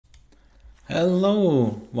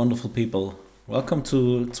Hello, wonderful people. Welcome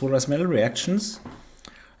to Zora's Metal Reactions.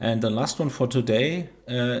 And the last one for today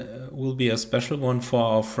will be a special one for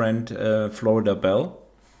our friend Florida Bell.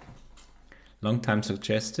 Long time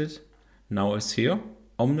suggested. Now it's here.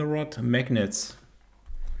 Omnerod Magnets.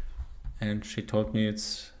 And she told me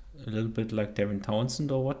it's a little bit like Devin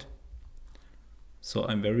Townsend or what. So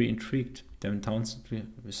I'm very intrigued. Devin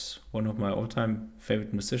Townsend is one of my all-time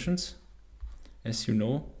favorite musicians. As you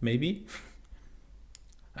know, maybe.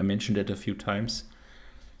 I mentioned it a few times.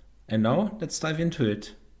 And now let's dive into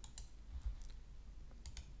it.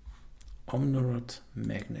 Omnerod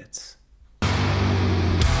Magnets.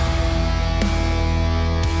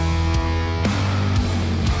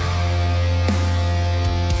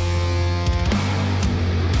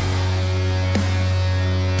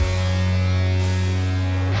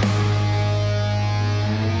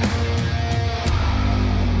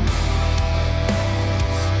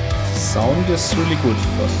 Sound is really good,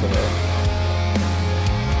 first of all.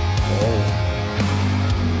 Oh.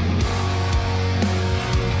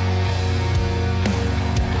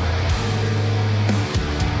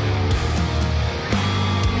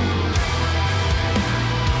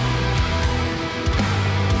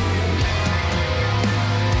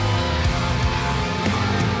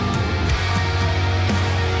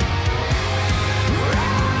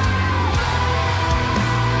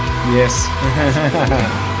 Yes.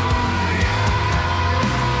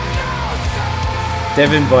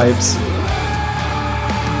 Devin vibes.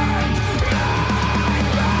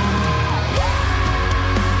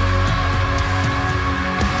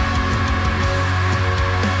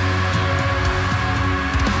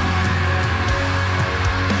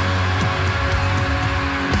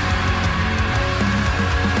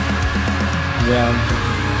 Yeah.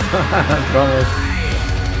 Promise.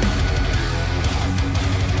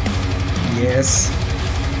 Yes.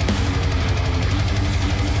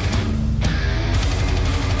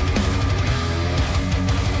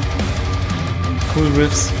 Cool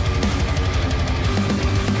riffs.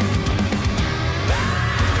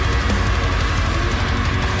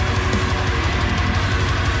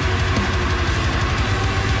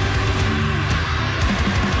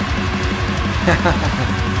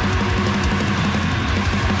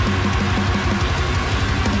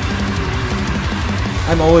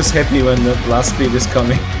 I'm always happy when the blast beat is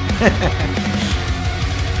coming.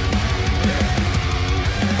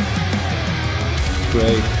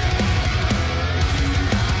 Great.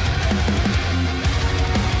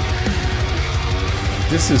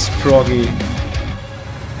 This is proggy.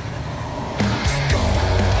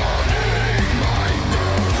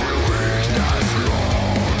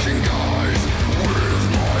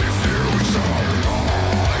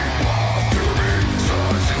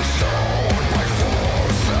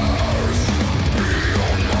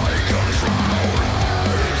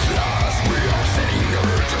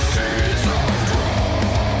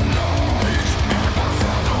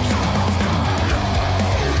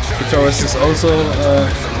 Guitarist is also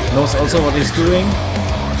knows also what he's doing.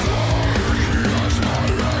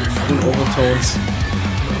 Full overtones.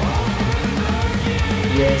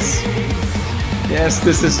 Yes. Yes,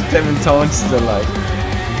 this is Devin Townsend alike.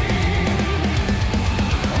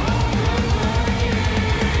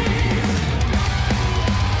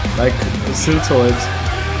 Like Siltoid.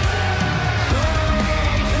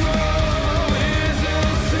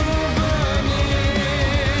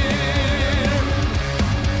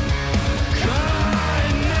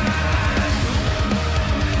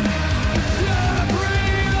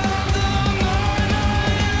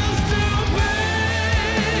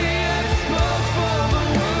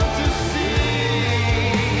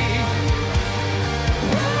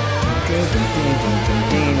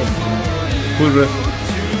 Cool riff.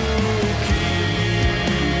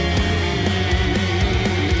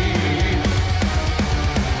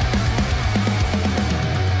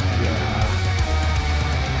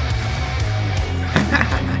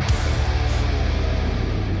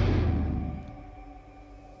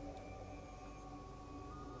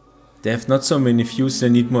 They have not so many views, they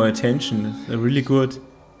need more attention. They're really good.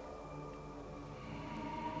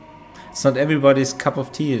 It's not everybody's cup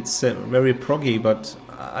of tea, it's very proggy, but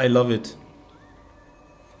I love it.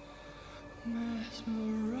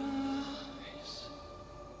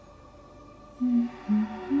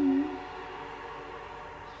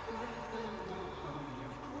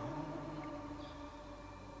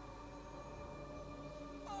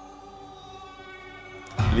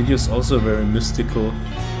 The video is also very mystical,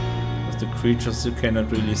 with the creatures you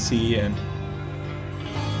cannot really see and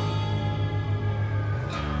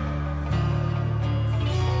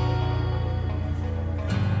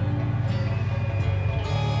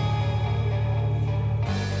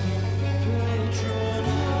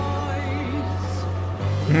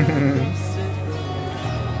He's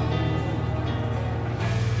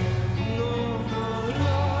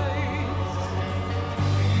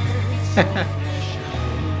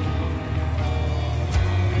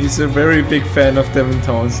a very big fan of Devin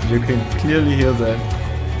Townsend, you can clearly hear that.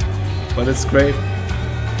 But it's great.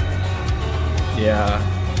 Yeah,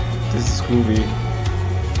 this is groovy.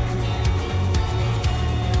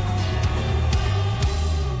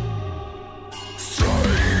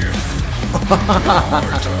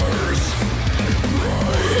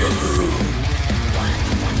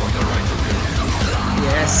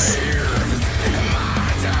 Yes.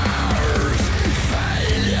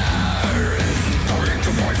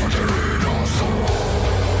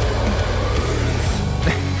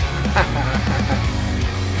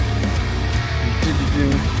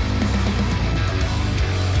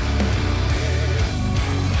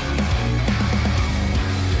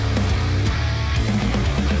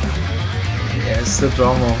 Yes, the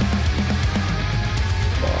drummer.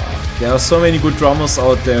 There are so many good drummers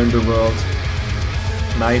out there in the world.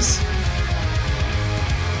 Nice.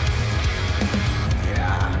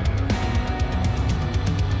 Yeah.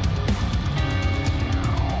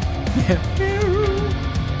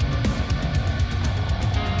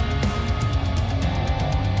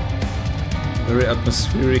 Very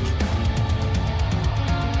atmospheric.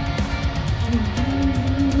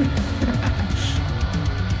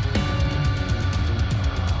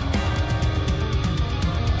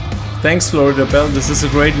 Thanks, Florida Bell. This is a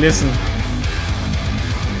great listen.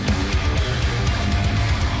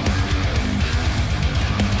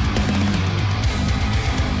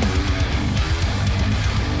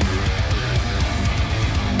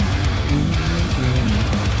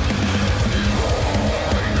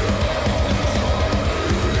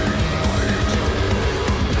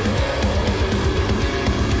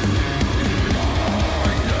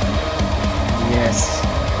 Yes.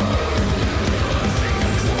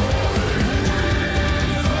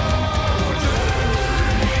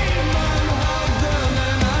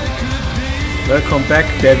 Welcome back,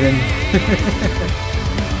 Devin.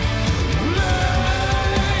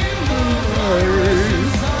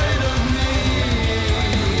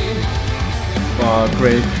 Oh,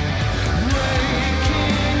 great.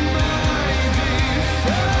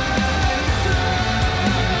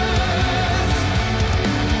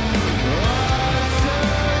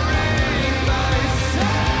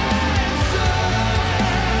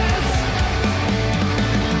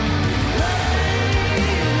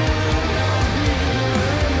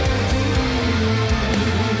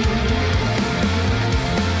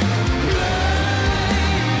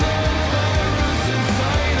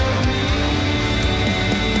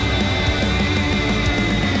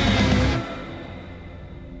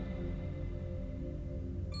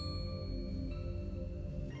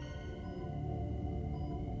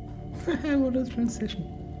 What a transition.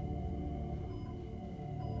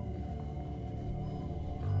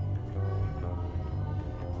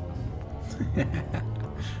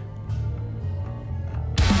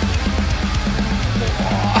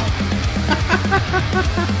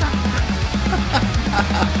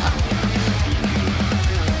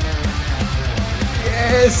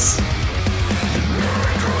 Yes.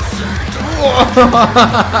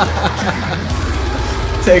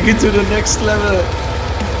 Take it to the next level.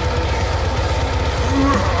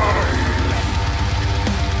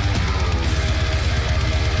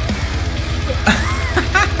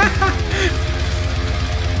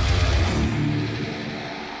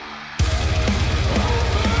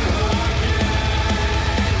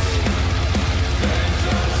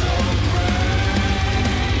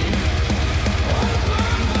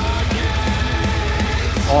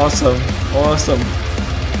 Awesome, awesome.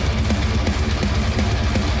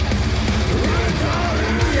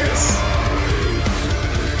 Yes.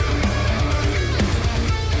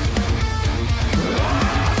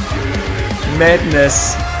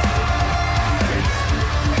 Madness.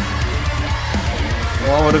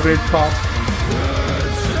 Wow, what a great part.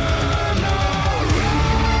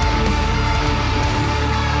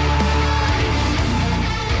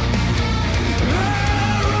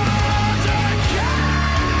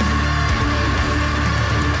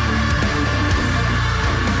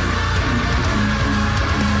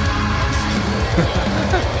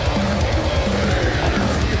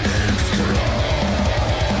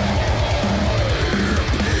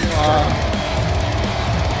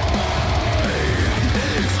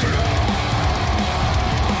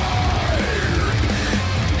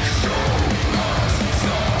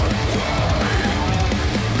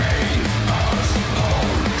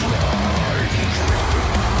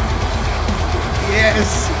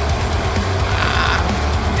 Yes.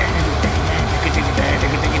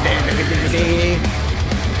 Germany.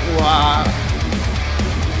 Wow.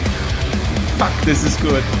 Fuck, this is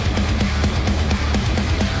good.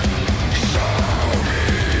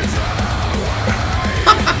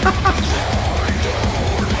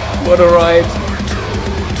 What a ride.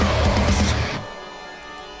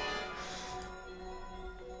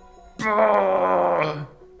 Oh.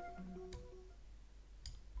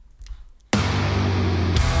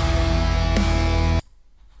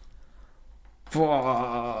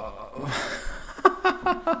 Wow.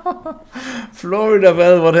 Florida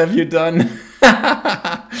Bell, what have you done?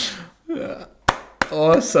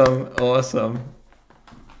 Awesome, awesome.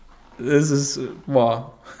 This is,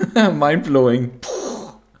 wow, mind-blowing.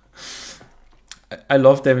 I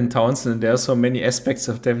love Devin Townsend. There are so many aspects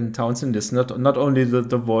of Devin Townsend. It's not only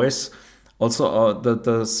the voice, also the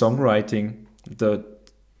songwriting, the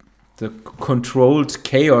controlled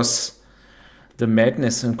chaos, the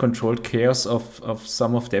madness and controlled chaos of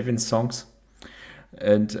some of Devin's songs,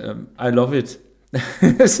 and I love it.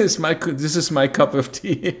 This is my cup of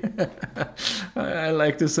tea. I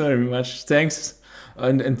like this very much. Thanks.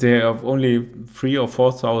 And there are only 3,000 or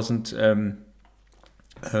 4,000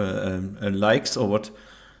 likes or what.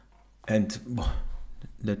 And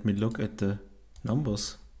let me look at the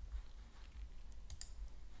numbers.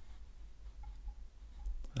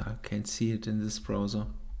 I can't see it in this browser.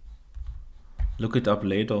 Look it up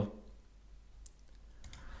later.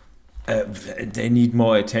 They need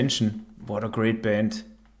more attention. What a great band.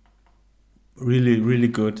 Really, really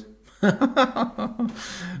good.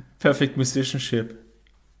 Perfect musicianship.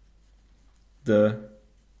 The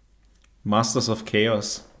masters of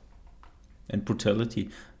chaos and brutality.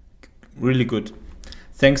 Really good.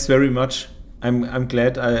 Thanks very much. I'm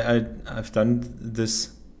glad I've done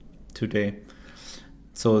this today.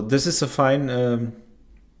 So this is a fine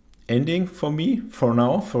ending for me for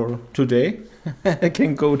now, for today. I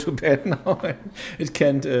can go to bed now. It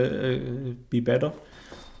can't be better.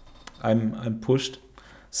 I'm pushed.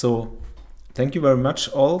 So thank you very much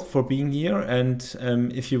all for being here, and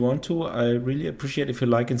if you want to, I really appreciate if you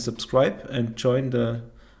like and subscribe and join the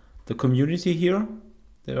community here.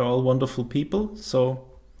 They're all wonderful people, so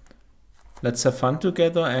let's have fun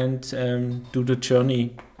together and do the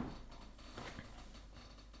journey.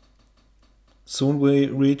 Soon we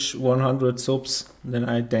reach 100 subs, then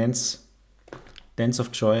I dance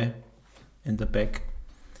of joy in the back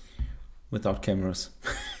without cameras.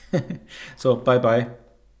 So bye bye.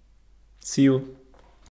 See you.